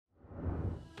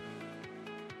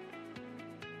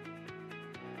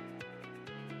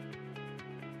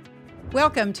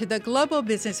Welcome to the Global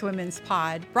Businesswomen's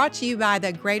Pod, brought to you by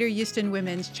the Greater Houston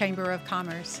Women's Chamber of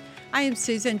Commerce. I am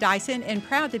Susan Dyson and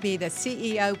proud to be the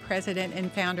CEO, President,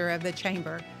 and founder of the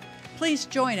Chamber. Please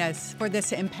join us for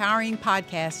this empowering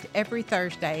podcast every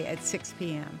Thursday at 6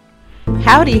 p.m.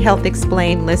 Howdy, Health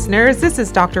Explained listeners. This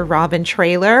is Dr. Robbyn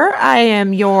Traylor. I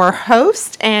am your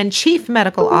host and Chief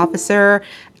Medical Officer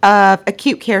of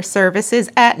Acute Care Services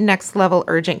at Next Level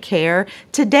Urgent Care.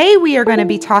 Today we are going to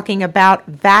be talking about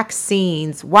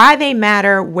vaccines, why they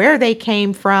matter, where they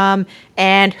came from,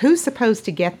 and who's supposed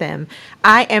to get them.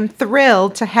 I am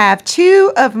thrilled to have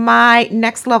two of my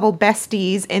Next Level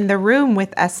besties in the room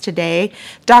with us today.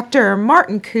 Dr.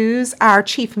 Martin Kus, our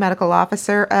Chief Medical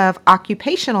Officer of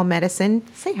Occupational Medicine.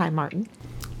 Say hi, Martin.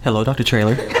 Hello, Dr.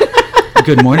 Traylor.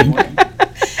 Good morning.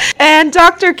 And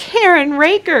Dr. Karen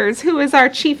Rakers, who is our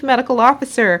Chief Medical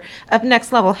Officer of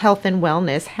Next Level Health and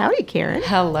Wellness. Howdy, Karen.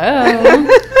 Hello.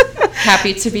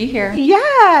 Happy to be here.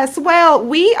 Yes. Well,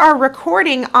 we are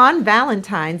recording on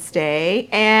Valentine's Day,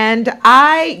 and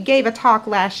I gave a talk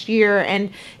last year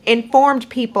and informed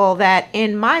people that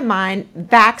in my mind,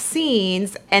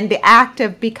 vaccines and the act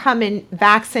of becoming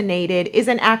vaccinated is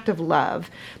an act of love,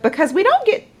 because we don't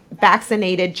get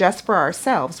vaccinated just for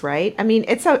ourselves, right? I mean,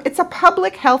 it's a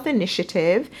public health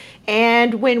initiative,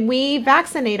 and when we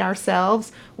vaccinate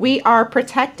ourselves, we are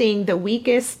protecting the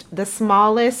weakest, the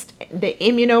smallest, the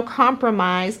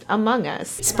immunocompromised among us.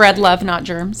 Spread love, not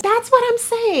germs. That's what I'm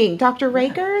saying, Dr.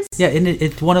 Rakers. Yeah, and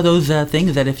it's one of those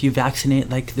things that if you vaccinate,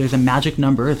 like there's a magic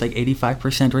number, it's like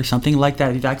 85% or something like that.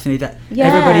 If you vaccinate that,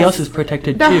 Yes. everybody else is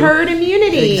protected The too. herd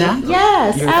immunity. Exactly.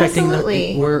 Yes, You're affecting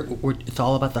absolutely. It's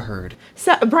all about the herd.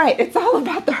 So, right, it's all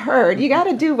about the herd. You got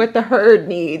to do what the herd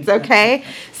needs, okay?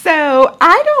 So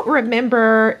I don't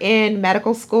remember in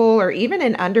medical school or even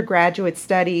in undergraduate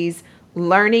studies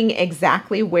learning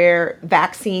exactly where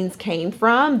vaccines came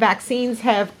from. Vaccines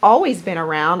have always been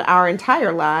around our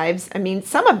entire lives. I mean,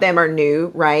 some of them are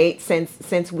new, right?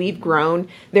 Since we've grown,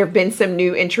 there have been some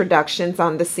new introductions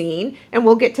on the scene, and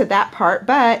we'll get to that part.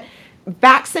 But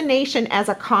vaccination as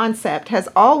a concept has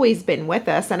always been with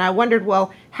us, and I wondered,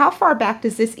 well, how far back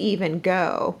does this even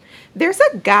go? There's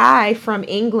a guy from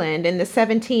England in the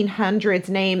 1700s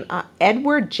named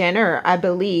Edward Jenner, I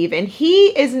believe, and he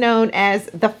is known as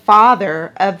the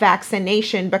father of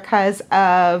vaccination because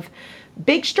of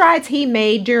big strides he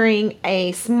made during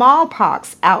a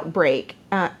smallpox outbreak.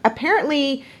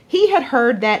 Apparently, he had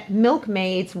heard that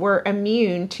milkmaids were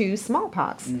immune to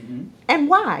smallpox. Mm-hmm. And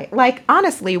why? Like,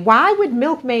 honestly, why would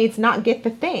milkmaids not get the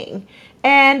thing?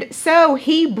 And so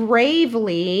he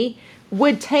bravely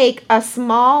would take a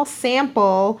small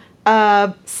sample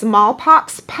of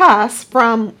smallpox pus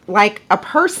from like a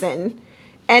person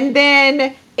and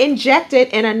then inject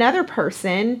it in another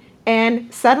person.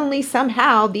 And suddenly,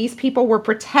 somehow, these people were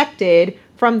protected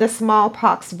from the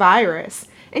smallpox virus.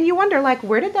 And you wonder, like,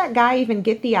 where did that guy even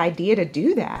get the idea to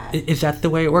do that? Is that the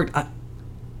way it worked?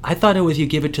 I thought it was you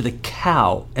give it to the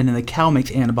cow, and then the cow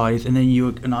makes antibodies, and then you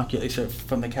inoculate it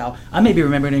from the cow. I may be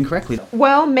remembering it incorrectly.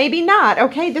 Well, maybe not.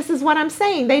 Okay, this is what I'm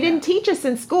saying. They didn't teach us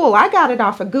in school. I got it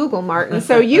off of Google, Martin,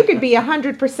 so you could be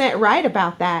 100% right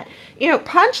about that. You know,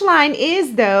 punchline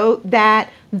is, though, that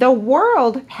the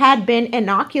world had been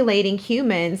inoculating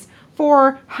humans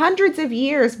for hundreds of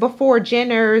years before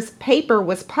Jenner's paper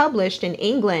was published in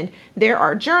England. There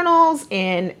are journals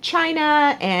in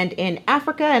China and in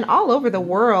Africa and all over the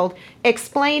world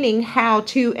explaining how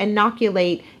to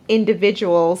inoculate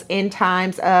individuals in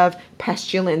times of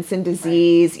pestilence and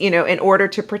disease, you know, in order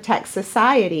to protect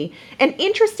society. And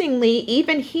interestingly,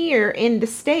 even here in the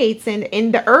States and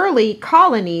in the early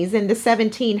colonies in the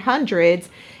 1700s,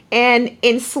 an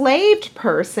enslaved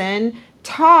person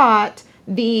taught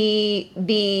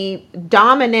the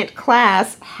dominant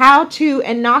class how to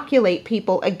inoculate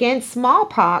people against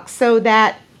smallpox so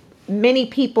that many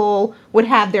people would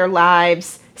have their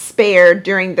lives spared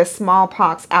during the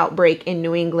smallpox outbreak in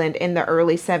New England in the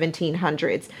early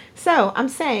 1700s. So I'm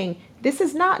saying this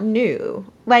is not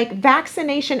new. Like,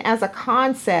 vaccination as a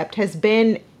concept has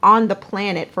been on the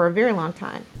planet for a very long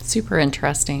time. Super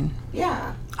interesting.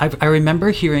 Yeah. I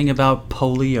remember hearing about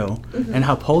polio and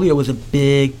how polio was a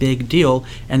big, big deal.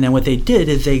 And then what they did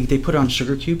is they put it on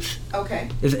sugar cubes. Okay.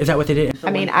 Is that what they did?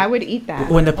 I mean, I would eat that.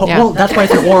 When the Yeah. Well, that's why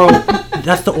it's an oral.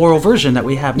 That's the oral version that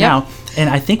we have now. And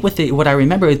I think what I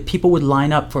remember is people would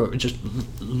line up for just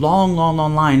long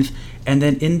lines, and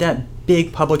then in that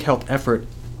big public health effort,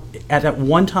 at that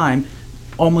one time,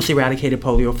 almost eradicated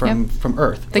polio from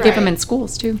Earth. They give them in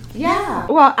schools too. Yeah.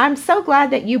 Well, I'm so glad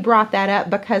that you brought that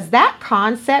up, because that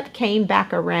concept came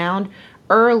back around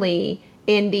early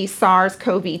in the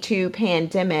SARS-CoV-2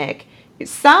 pandemic.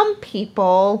 Some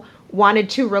people wanted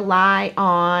to rely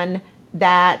on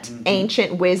that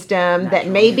ancient wisdom that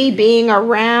maybe being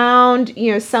around,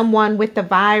 someone with the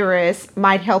virus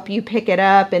might help you pick it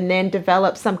up and then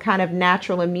develop some kind of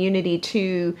natural immunity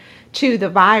to the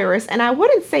virus. And I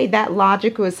wouldn't say that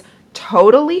logic was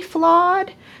totally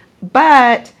flawed,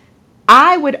 but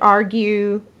I would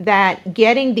argue that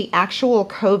getting the actual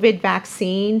COVID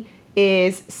vaccine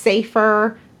is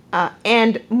safer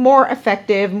and more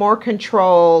effective, more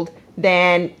controlled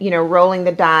than, rolling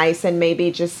the dice and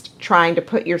maybe just trying to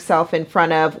put yourself in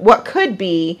front of what could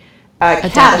be a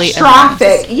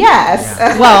catastrophic,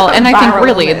 Well, and I think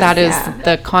really that is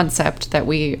the concept that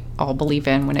we all believe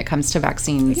in when it comes to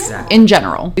vaccines in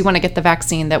general. We want to get the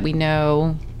vaccine that we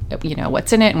know,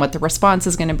 what's in it and what the response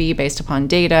is going to be based upon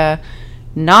data,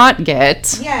 not get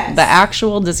the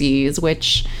actual disease,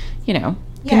 which,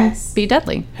 can be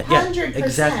deadly. Yeah, 100%.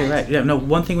 Exactly right. Yeah, no,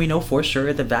 one thing we know for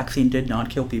sure, the vaccine did not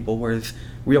kill people, whereas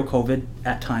real COVID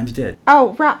at times did.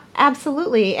 Oh,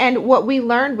 absolutely. And what we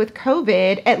learned with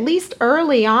COVID, at least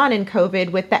early on in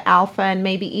COVID with the Alpha and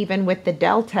maybe even with the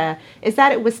Delta, is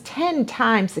that it was 10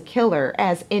 times the killer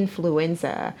as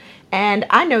influenza. And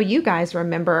I know you guys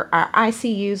remember our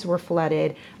ICUs were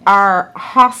flooded, our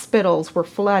hospitals were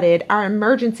flooded, our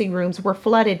emergency rooms were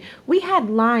flooded. We had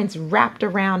lines wrapped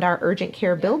around our urgent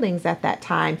care buildings at that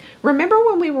time. Remember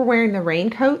when we were wearing the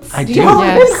raincoats? I do.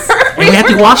 Yes. And we had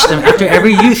to wash them after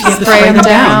every use. You had to spray them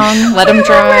down, let them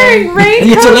dry.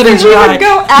 We would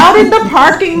go out in the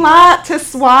parking lot to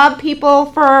swab people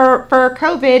for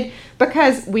COVID,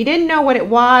 because we didn't know what it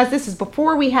was. This is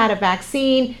before we had a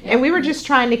vaccine, and we were just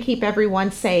trying to keep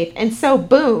everyone safe. And so,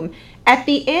 boom, was that at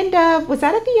the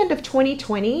end of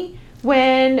 2020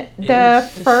 when the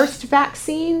first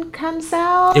vaccine comes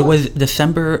out? It was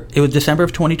December of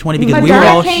 2020 because Moderna we were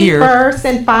all came here first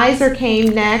and Pfizer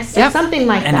came next, or something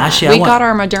like that. Actually, we got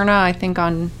our Moderna, I think,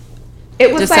 on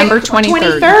it was December like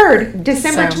 23rd.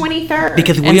 December 23rd.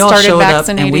 Because we all showed up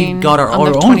and we got our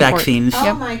own vaccines.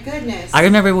 Oh my goodness. I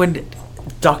remember when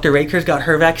Dr. Rakers got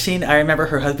her vaccine. I remember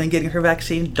her husband getting her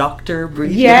vaccine, Dr.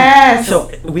 Breeze. Yes.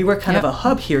 So we were kind of a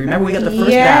hub here. Remember, we got the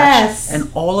first batch, and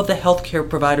all of the healthcare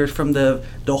providers from the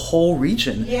whole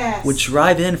region would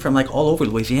drive in from like all over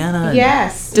Louisiana.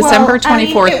 Yes. December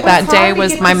 24th, that day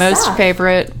was my most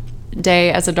favorite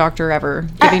day as a doctor ever,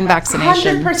 giving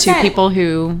vaccination 100%. to people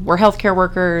who were healthcare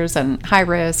workers and high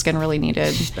risk and really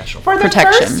needed For the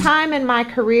protection. first time in my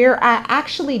career, I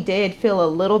actually did feel a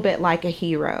little bit like a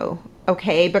hero,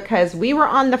 okay, because we were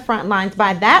on the front lines.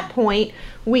 By that point,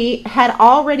 we had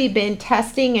already been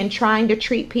testing and trying to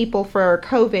treat people for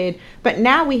COVID, but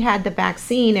now we had the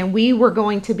vaccine and we were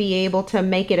going to be able to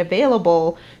make it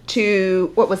available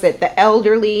to, the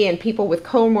elderly and people with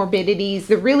comorbidities,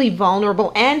 the really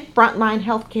vulnerable, and frontline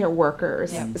healthcare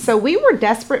workers. Yep. So we were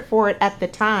desperate for it at the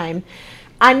time.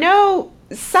 I know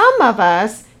some of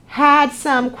us had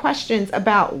some questions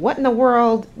about what in the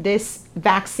world this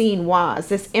vaccine was,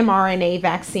 this mRNA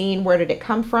vaccine, where did it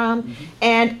come from? Mm-hmm.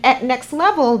 And at Next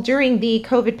Level, during the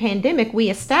COVID pandemic, we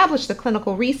established the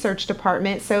clinical research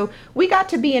department. So we got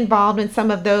to be involved in some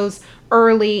of those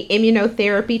early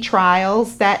immunotherapy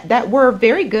trials that were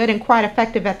very good and quite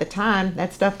effective at the time.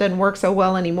 That stuff doesn't work so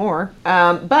well anymore.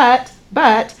 But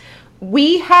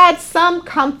we had some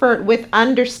comfort with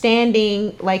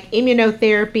understanding like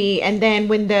immunotherapy, and then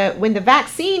when the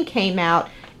vaccine came out,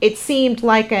 it seemed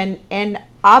like an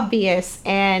obvious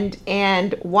and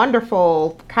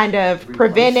wonderful kind of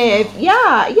preventive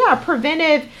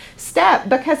step,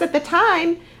 because at the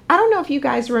time, I don't know if you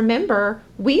guys remember,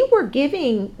 we were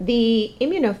giving the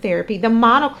immunotherapy, the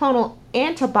monoclonal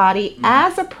antibody,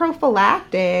 as a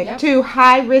prophylactic to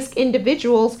high-risk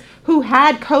individuals who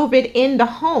had COVID in the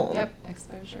home. Yep,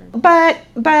 exposure.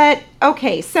 But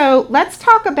okay, so let's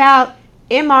talk about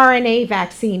mRNA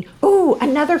vaccine. Ooh,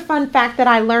 another fun fact that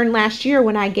I learned last year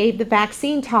when I gave the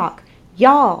vaccine talk.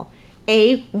 Y'all,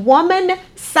 a woman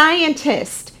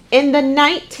scientist in the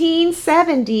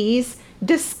 1970s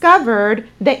discovered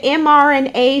the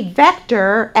mRNA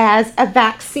vector as a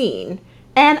vaccine.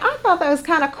 And I thought that was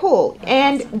kind of cool.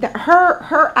 And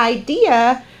her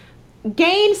idea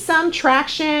gained some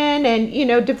traction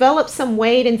and, developed some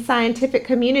weight in scientific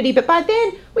community. But by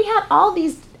then, we had all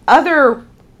these other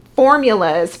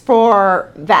formulas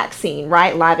for vaccine,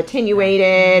 right? Live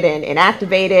attenuated and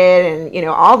inactivated and,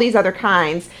 all these other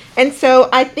kinds. And so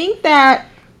I think that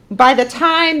by the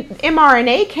time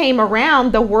mRNA came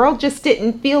around, the world just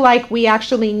didn't feel like we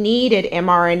actually needed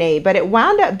mRNA, but it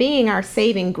wound up being our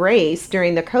saving grace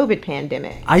during the COVID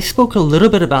pandemic. I spoke a little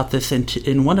bit about this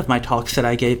in one of my talks that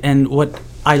I gave, and what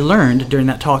I learned during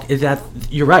that talk is that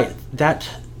you're right, that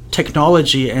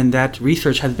technology and that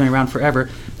research has been around forever.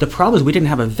 The problem is we didn't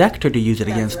have a vector to use it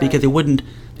against because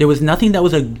there was nothing that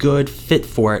was a good fit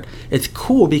for it. It's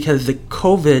cool because the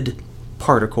COVID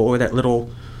particle, or that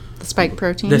little... The spike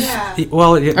protein? You're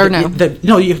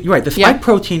right. The spike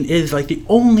protein is like the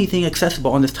only thing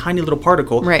accessible on this tiny little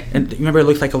particle. Right. And remember, it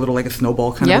looks like a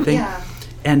snowball kind of thing? Yeah.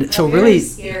 And so really,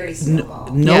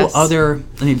 no other...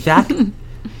 I mean,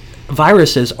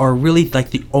 viruses are really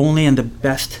like the only and the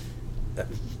best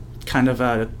kind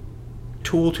of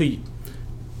tool to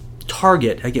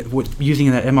target with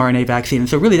using that mRNA vaccine. And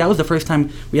so really that was the first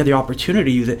time we had the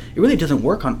opportunity to use it. It really doesn't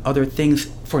work on other things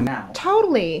for now.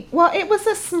 Totally. Well, it was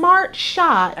a smart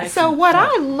shot. Excellent. So what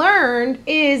I learned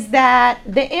is that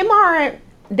the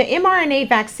mRNA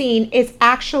vaccine is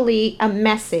actually a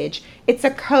message. It's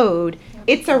a code.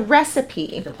 It's a recipe.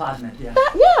 It's a plasmid, yeah.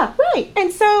 Yeah, right.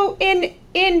 And so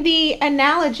in the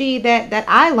analogy that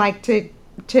I like to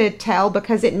tell,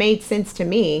 because it made sense to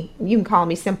me, you can call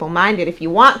me simple-minded if you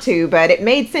want to, but it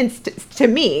made sense to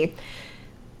me.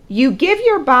 You give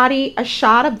your body a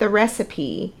shot of the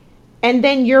recipe, and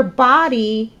then your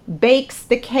body bakes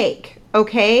the cake,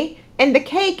 okay? And the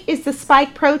cake is the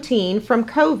spike protein from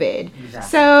COVID. Exactly.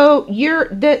 So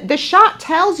the shot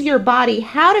tells your body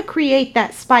how to create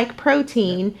that spike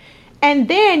protein, and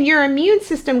then your immune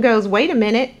system goes, wait a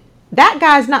minute, that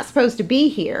guy's not supposed to be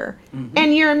here. Mm-hmm.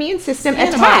 And your immune system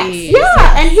attacks.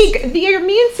 Yeah, and your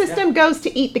immune system goes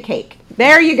to eat the cake.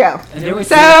 There you go.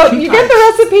 So you get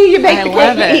the recipe, you bake the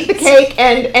cake, you eat the cake,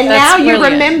 and now you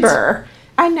remember.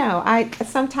 I know.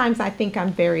 Sometimes I think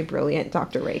I'm very brilliant,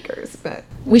 Dr. Rakers, but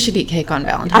we should eat cake on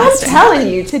Valentine's Day. I'm telling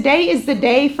you, today is the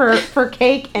day for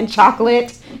cake and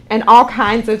chocolate and all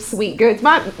kinds of sweet goods.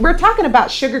 We're talking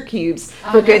about sugar cubes,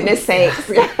 for goodness sakes.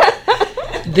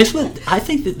 I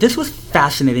think that this was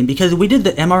fascinating because we did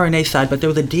the mRNA side, but there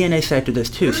was a DNA side to this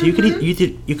too. So you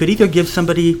could either give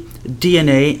somebody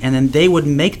DNA and then they would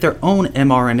make their own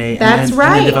mRNA and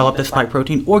then develop the spike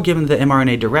protein, or give them the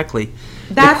mRNA directly.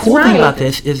 The cool thing about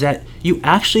this is that you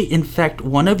actually infect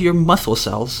one of your muscle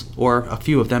cells, or a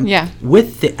few of them,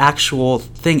 with the actual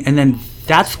thing, and then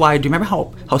that's why. Do you remember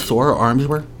how sore our arms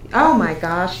were? Oh my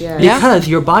gosh, yeah. Because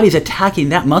your body's attacking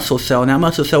that muscle cell, and that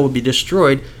muscle cell would be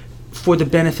destroyed for the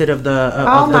benefit of the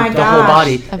whole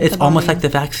body. It's almost like the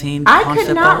vaccine I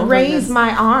could not raise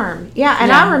my arm. Yeah,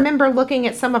 and I remember looking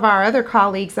at some of our other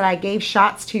colleagues that I gave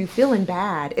shots to feeling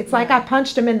bad. It's like I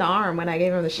punched him in the arm when I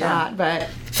gave him the shot. But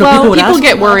so people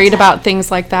get worried about things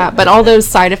like that, but all those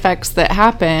side effects that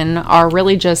happen are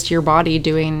really just your body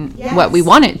doing what we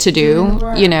want it to do,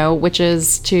 which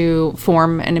is to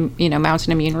form and mount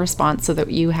an immune response so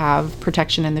that you have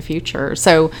protection in the future.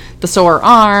 So the sore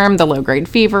arm, the low grade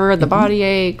fever, the body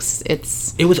aches,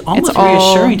 it was almost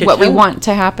reassuring to what we want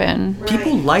to happen.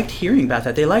 People liked hearing about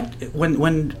that. They liked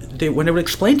when it would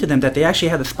explain to them that they actually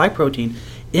had the spike protein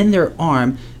in their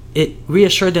arm. It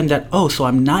reassured them that, so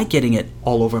I'm not getting it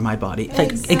all over my body. It's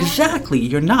like, exactly,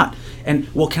 you're not.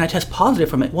 And, can I test positive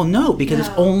from it? Well, no, because it's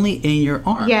only in your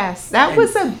arm. Yes, that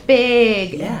was a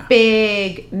big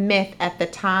myth at the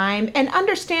time, and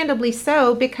understandably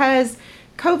so, because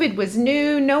COVID was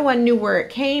new. No one knew where it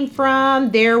came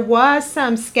from. There was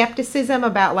some skepticism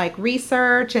about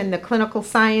research and the clinical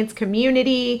science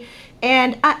community.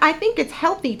 And I think it's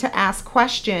healthy to ask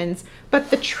questions.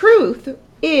 But the truth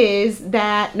is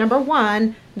that, number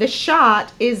one, the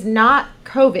shot is not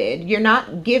COVID. You're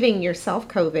not giving yourself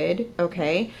COVID,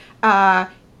 okay?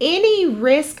 Any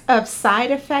risk of side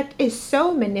effect is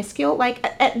so minuscule.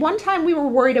 At one time we were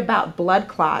worried about blood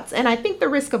clots, and I think the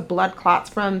risk of blood clots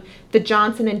from the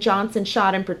Johnson & Johnson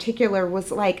shot in particular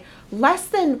was less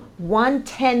than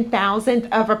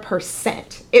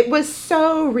 0.1/10,000%. It was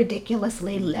so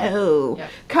ridiculously low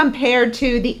compared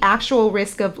to the actual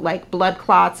risk of blood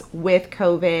clots with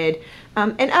COVID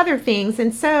and other things.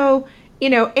 And so,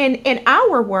 in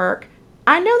our work,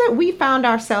 I know that we found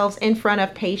ourselves in front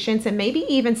of patients and maybe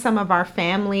even some of our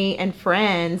family and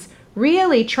friends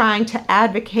really trying to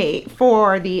advocate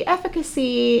for the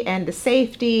efficacy and the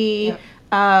safety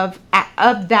of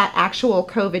that actual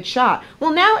COVID shot.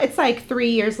 Well, now it's 3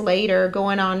 years later,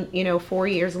 going on, 4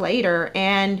 years later,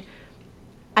 and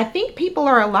I think people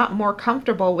are a lot more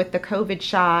comfortable with the COVID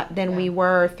shot than we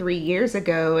were 3 years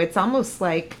ago. It's almost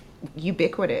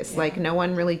ubiquitous, no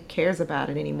one really cares about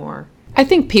it anymore. I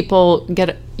think people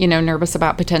get, nervous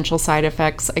about potential side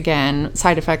effects. Again,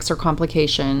 side effects or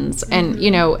complications. And,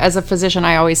 as a physician,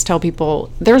 I always tell people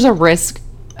there's a risk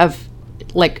of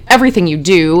everything you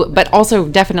do, but also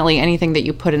definitely anything that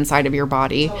you put inside of your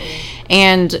body. Totally.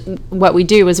 And what we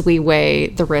do is we weigh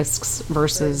the risks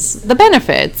versus the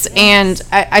benefits. Yes. And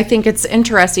I think it's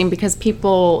interesting because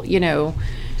people,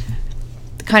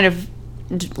 kind of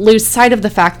lose sight of the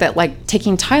fact that like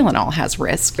taking Tylenol has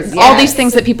risk. Yes. All these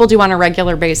things that people do on a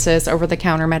regular basis,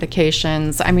 over-the-counter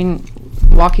medications. I mean,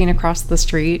 walking across the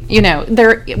street,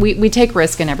 we take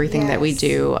risk in everything that we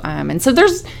do. And so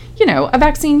there's, a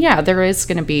vaccine, there is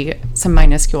going to be some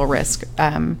minuscule risk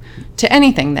to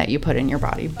anything that you put in your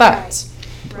body. But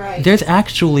there's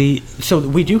actually, so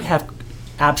we do have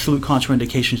absolute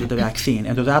contraindications of the vaccine,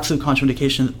 and those absolute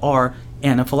contraindications are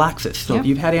anaphylaxis. So if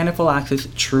you've had anaphylaxis,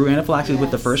 true anaphylaxis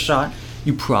with the first shot,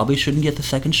 you probably shouldn't get the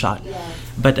second shot.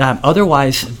 But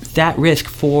otherwise, that risk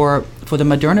for the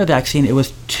Moderna vaccine, it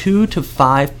was 2 to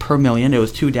 5 per million. It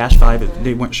was 2-5.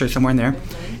 They weren't sure, somewhere in there.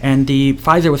 And the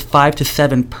Pfizer was 5 to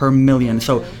 7 per million.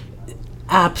 So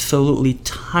absolutely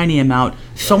tiny amount.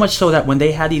 So much so that when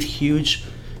they had these huge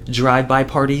drive-by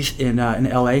parties in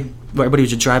LA, where everybody would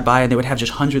just drive by and they would have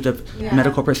just hundreds of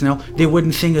medical personnel, they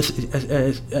wouldn't sing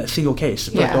a single case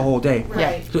for the whole day.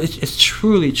 So it's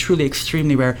truly, truly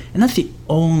extremely rare. And that's the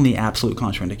only absolute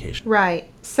contraindication. Right.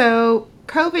 So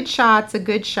COVID shot's a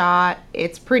good shot.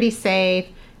 It's pretty safe.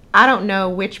 I don't know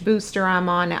which booster I'm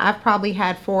on. I've probably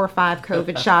had 4 or 5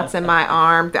 COVID shots in my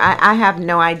arm. I have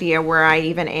no idea where I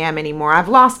even am anymore. I've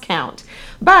lost count.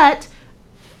 But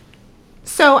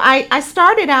so I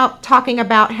started out talking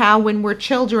about how when we're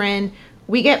children,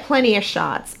 we get plenty of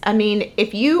shots. I mean,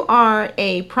 if you are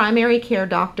a primary care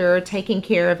doctor taking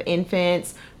care of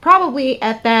infants, probably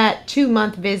at that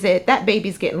 2-month visit, that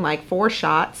baby's getting like 4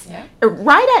 shots.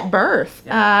 Right at birth,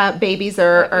 babies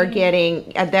are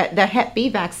getting the Hep B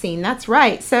vaccine. That's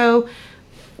right. So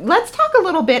let's talk a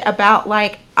little bit about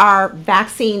like our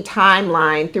vaccine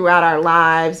timeline throughout our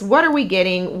lives. What are we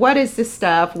getting? What is this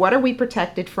stuff? What are we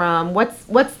protected from?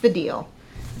 What's the deal?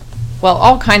 Well,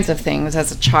 all kinds of things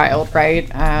as a child, right?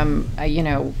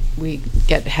 We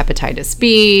get hepatitis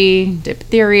B,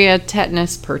 diphtheria,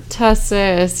 tetanus,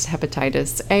 pertussis,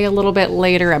 hepatitis A a little bit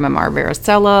later, MMR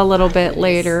varicella a little bit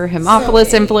later,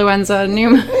 Haemophilus influenza,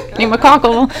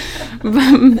 pneumococcal.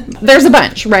 There's a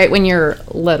bunch, right, when you're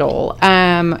little.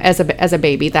 As a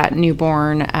baby, that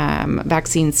newborn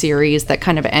vaccine series that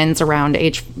kind of ends around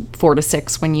age 4 to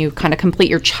 6 when you kind of complete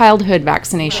your childhood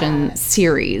vaccination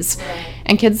series.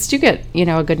 And kids do get,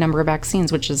 a good number of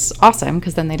vaccines, which is awesome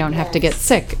because then they don't have to get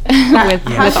sick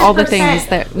with all the things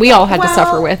that we all had to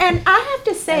suffer with. And I have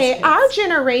to say, our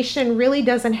generation really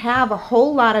doesn't have a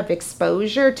whole lot of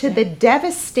exposure to the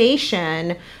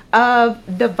devastation of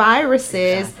the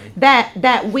viruses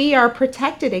that we are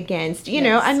protected against.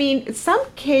 I mean, some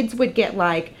kids would get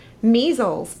like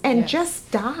measles and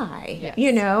just die,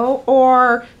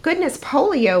 or goodness,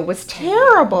 polio was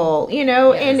terrible,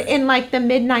 in like the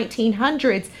mid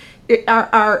 1900s.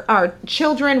 Our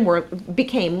children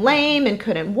became lame and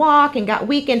couldn't walk and got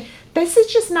weak, and this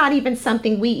is just not even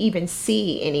something we even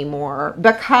see anymore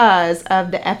because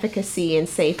of the efficacy and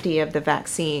safety of the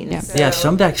vaccines.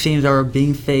 Some vaccines are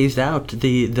being phased out.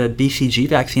 The BCG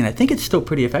vaccine, I think it's still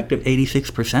pretty effective,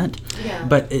 86%.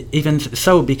 But even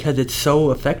so, because it's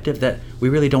so effective that we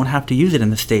really don't have to use it in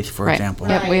the States, for example.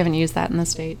 We haven't used that in the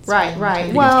States.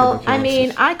 Right. Well, I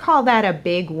mean, I call that a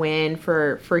big win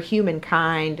for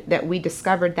humankind that we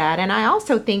discovered that. And I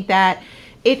also think that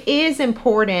it is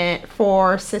important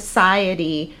for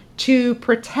society to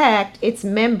protect its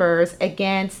members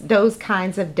against those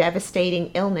kinds of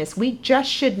devastating illness. We just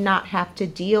should not have to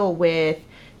deal with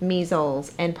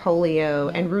measles and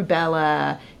polio and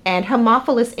rubella and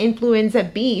Haemophilus influenza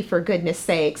B, for goodness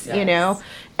sakes,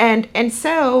 And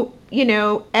so,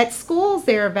 at schools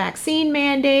there are vaccine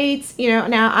mandates.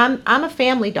 Now I'm a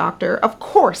family doctor. Of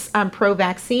course, I'm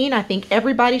pro-vaccine. I think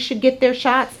everybody should get their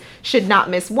shots. Should not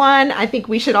miss one. I think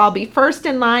we should all be first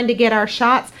in line to get our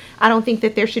shots. I don't think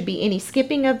that there should be any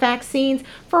skipping of vaccines.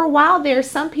 For a while there,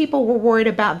 some people were worried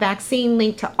about vaccine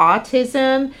linked to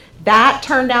autism. That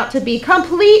turned out to be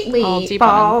completely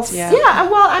false.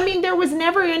 Well, I mean, there was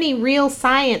never any real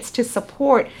science to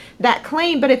support that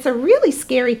claim, but it's a really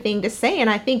scary thing to say, and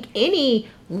I think any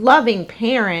loving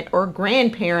parent or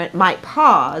grandparent might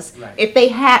pause if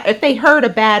they heard a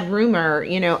bad rumor,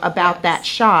 about that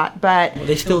shot. But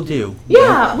they still do.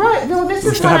 Right. Well, this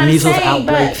is what I'm saying. We still have measles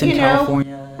outbreaks in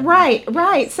California.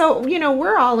 Right. So,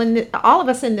 we're all of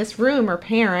us in this room are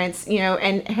parents,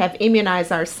 and have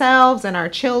immunized ourselves and our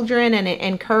children and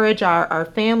encourage our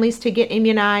families to get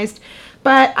immunized.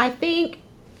 But I think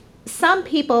some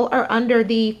people are under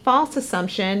the false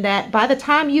assumption that by the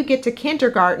time you get to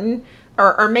kindergarten,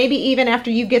 or maybe even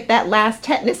after you get that last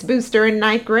tetanus booster in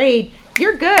 9th grade,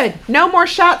 you're good. No more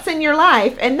shots in your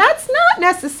life. And that's not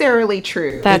necessarily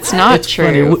true. That's not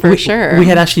true, for sure. We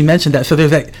had actually mentioned that. So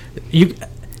there's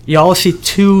You all see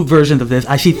two versions of this.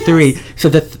 I see three. So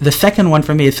the second one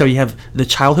for me is, so you have the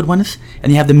childhood ones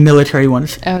and you have the military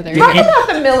ones. Oh, there you Talk about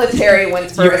the military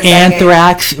ones for your a second.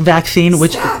 anthrax vaccine,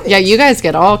 which Yeah, you guys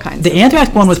get all kinds the of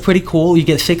anthrax one was pretty cool. You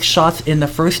get 6 shots in the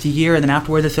first year, and then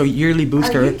afterwards it's a yearly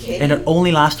booster, you kidding? and it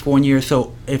only lasts for 1 year.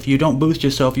 So if you don't boost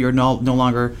yourself, you're no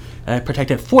longer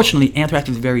protected. Fortunately, anthrax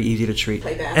is very easy to treat.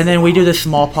 And then we do the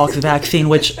smallpox vaccine,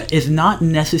 which is not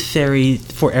necessary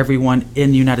for everyone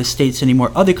in the United States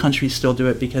anymore. Other countries still do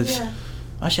it because,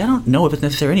 actually, I don't know if it's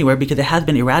necessary anywhere because it has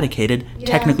been eradicated,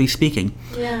 technically speaking.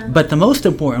 Yeah. But the most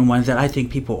important ones that I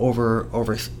think people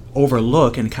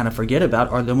overlook and kind of forget about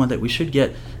are the ones that we should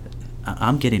get.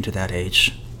 I'm getting to that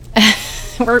age.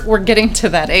 We're getting to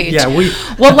that age. Yeah,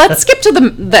 Well, let's skip to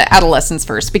the adolescents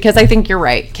first, because I think you're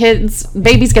right.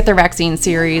 Babies get their vaccine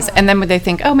series, and then they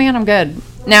think, oh man, I'm good.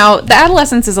 Now, the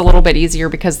adolescents is a little bit easier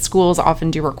because schools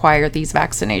often do require these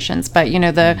vaccinations. But,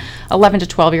 the 11 to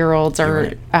 12-year-olds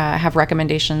have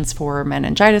recommendations for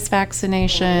meningitis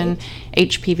vaccination,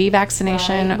 HPV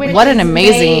vaccination. Which What an is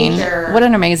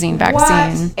amazing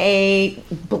vaccine. What a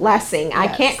blessing. Yes. I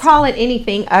can't call it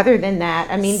anything other than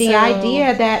that. I mean, the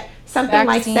idea that something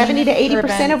like 70 to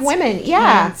 80% of women,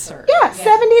 cancer.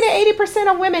 70 to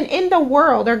 80% of women in the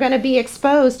world are going to be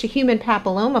exposed to human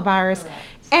papillomavirus. Correct.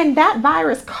 And that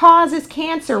virus causes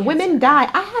cancer. Women die.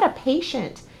 I had a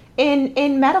patient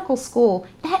in medical school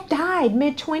that died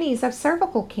mid-20s of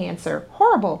cervical cancer.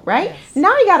 Horrible, right? Yes.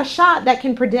 Now you got a shot that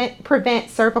can prevent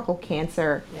cervical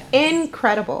cancer. Yes.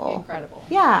 Incredible.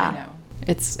 Yeah. I know.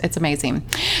 It's amazing.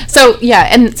 So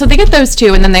and so they get those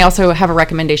two, and then they also have a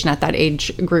recommendation at that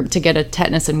age group to get a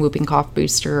tetanus and whooping cough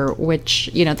booster, which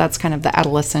that's kind of the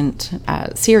adolescent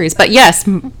series. But yes,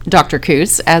 Dr.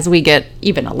 Kus, as we get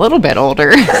even a little bit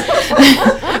older,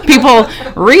 people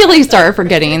really start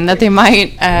forgetting that they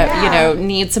might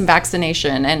need some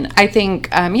vaccination. And I think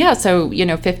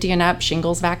 50 and up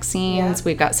shingles vaccines. Yeah.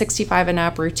 We've got 65 and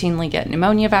up routinely get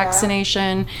pneumonia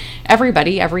vaccination.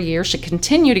 Everybody every year should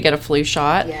continue to get a flu shot.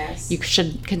 Yes. You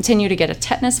should continue to get a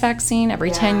tetanus vaccine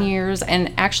every 10 years,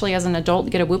 and actually as an adult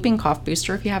get a whooping cough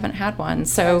booster if you haven't had one.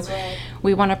 So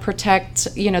we want to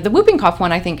protect, the whooping cough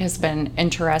one I think has been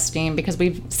interesting because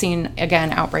we've seen,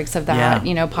 again, outbreaks of that,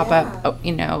 pop up,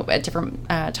 at different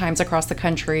times across the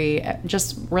country,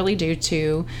 just really due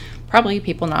to probably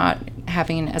people not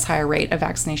having as high a rate of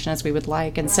vaccination as we would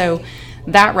like. And so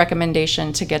that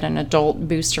recommendation to get an adult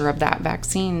booster of that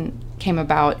vaccine came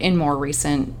about in more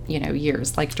recent,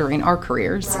 years, like during our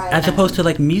careers. Right. As opposed to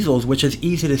like measles, which is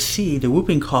easy to see, the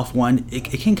whooping cough one, it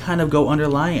can kind of go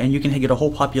underlying, and you can get a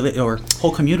whole population or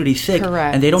whole community sick.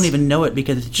 Correct. And they don't even know it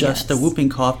because it's just the whooping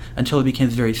cough until it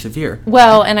becomes very severe.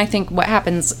 Well, and I think what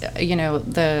happens,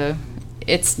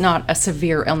 it's not a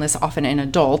severe illness often in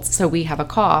adults, so we have a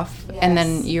cough, and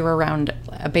then you're around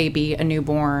a baby, a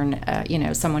newborn,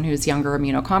 someone who's younger,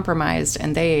 immunocompromised,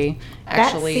 and they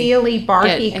actually that Sealy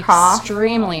barky get cough,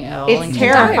 extremely ill. It's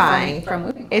terrifying.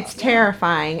 From it's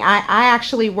terrifying. I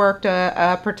actually worked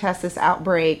a pertussis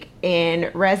outbreak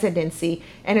in residency,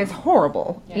 and it's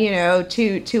horrible,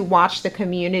 to watch the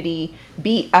community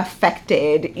be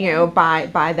affected,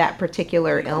 by that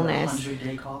particular illness.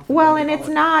 Well, and it's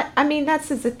not, that's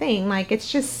just the thing, like,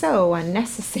 it's just so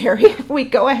unnecessary. If we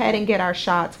go ahead and get our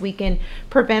shots, we can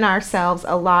prevent ourselves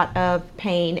a lot of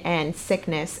pain and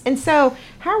sickness. And so,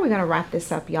 how are we going to wrap this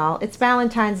up, y'all? It's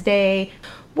Valentine's Day.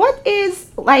 What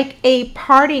is like a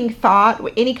parting thought,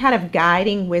 any kind of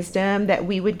guiding wisdom that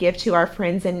we would give to our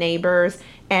friends and neighbors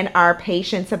and our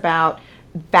patients about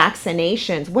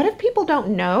vaccinations? What if people don't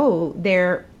know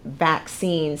their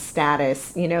vaccine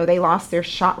status? They lost their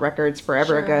shot records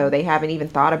forever ago. They haven't even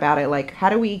thought about it. Like, how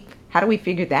do we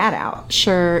figure that out?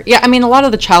 Sure. Yeah, a lot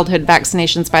of the childhood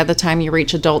vaccinations, by the time you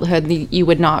reach adulthood, you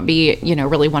would not be,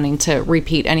 really wanting to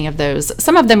repeat any of those.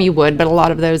 Some of them you would, but a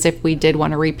lot of those, if we did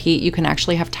want to repeat, you can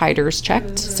actually have titers checked.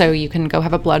 Mm-hmm. So you can go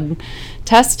have a blood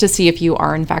test to see if you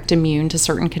are, in fact, immune to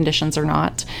certain conditions or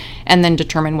not, and then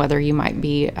determine whether you might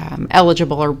be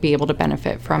eligible or be able to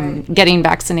benefit from getting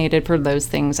vaccinated for those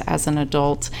things as an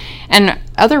adult. And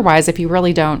otherwise, if you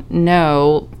really don't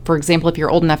know, for example, if you're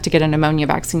old enough to get a pneumonia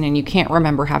vaccine and you can't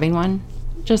remember having one,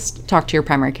 just talk to your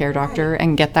primary care doctor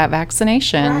and get that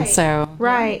vaccination.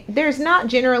 Right. There's not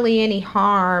generally any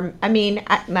harm.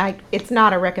 It's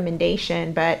not a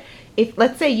recommendation, but if,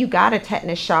 let's say you got a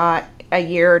tetanus shot a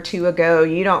year or two ago,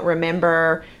 you don't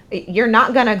remember, you're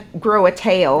not going to grow a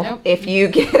tail if you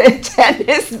get a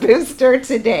tetanus booster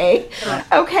today.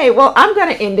 Okay, well, I'm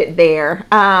going to end it there.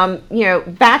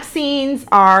 Vaccines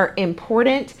are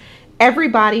important.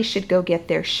 Everybody should go get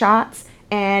their shots.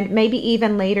 And maybe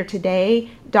even later today,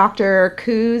 Dr.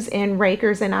 Kus and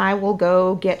Rakers and I will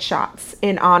go get shots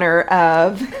in honor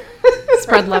of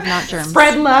spread love, not germs.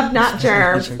 Spread love, not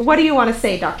germs. What do you want to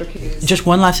say, Dr. Kus? Just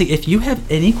one last thing. If you have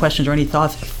any questions or any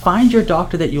thoughts, find your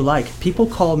doctor that you like. People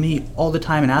call me all the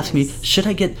time and ask me, should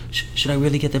I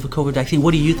really get the COVID vaccine?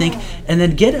 What do you think? And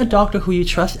then get a doctor who you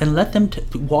trust and let them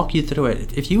walk you through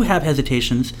it. If you have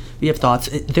hesitations, if you have thoughts,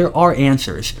 there are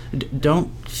answers.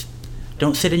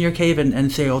 Don't sit in your cave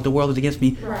and say, oh, the world is against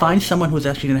me. Right. Find someone who's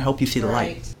actually going to help you see the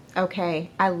light.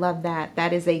 Okay, I love that.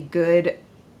 That is a good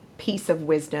piece of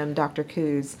wisdom, Dr.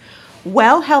 Kus.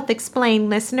 Well, Health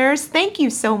Explained listeners, thank you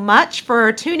so much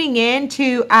for tuning in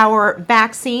to our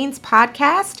vaccines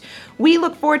podcast. We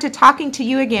look forward to talking to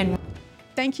you again.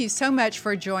 Thank you so much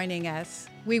for joining us.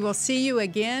 We will see you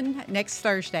again next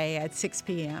Thursday at 6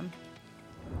 p.m.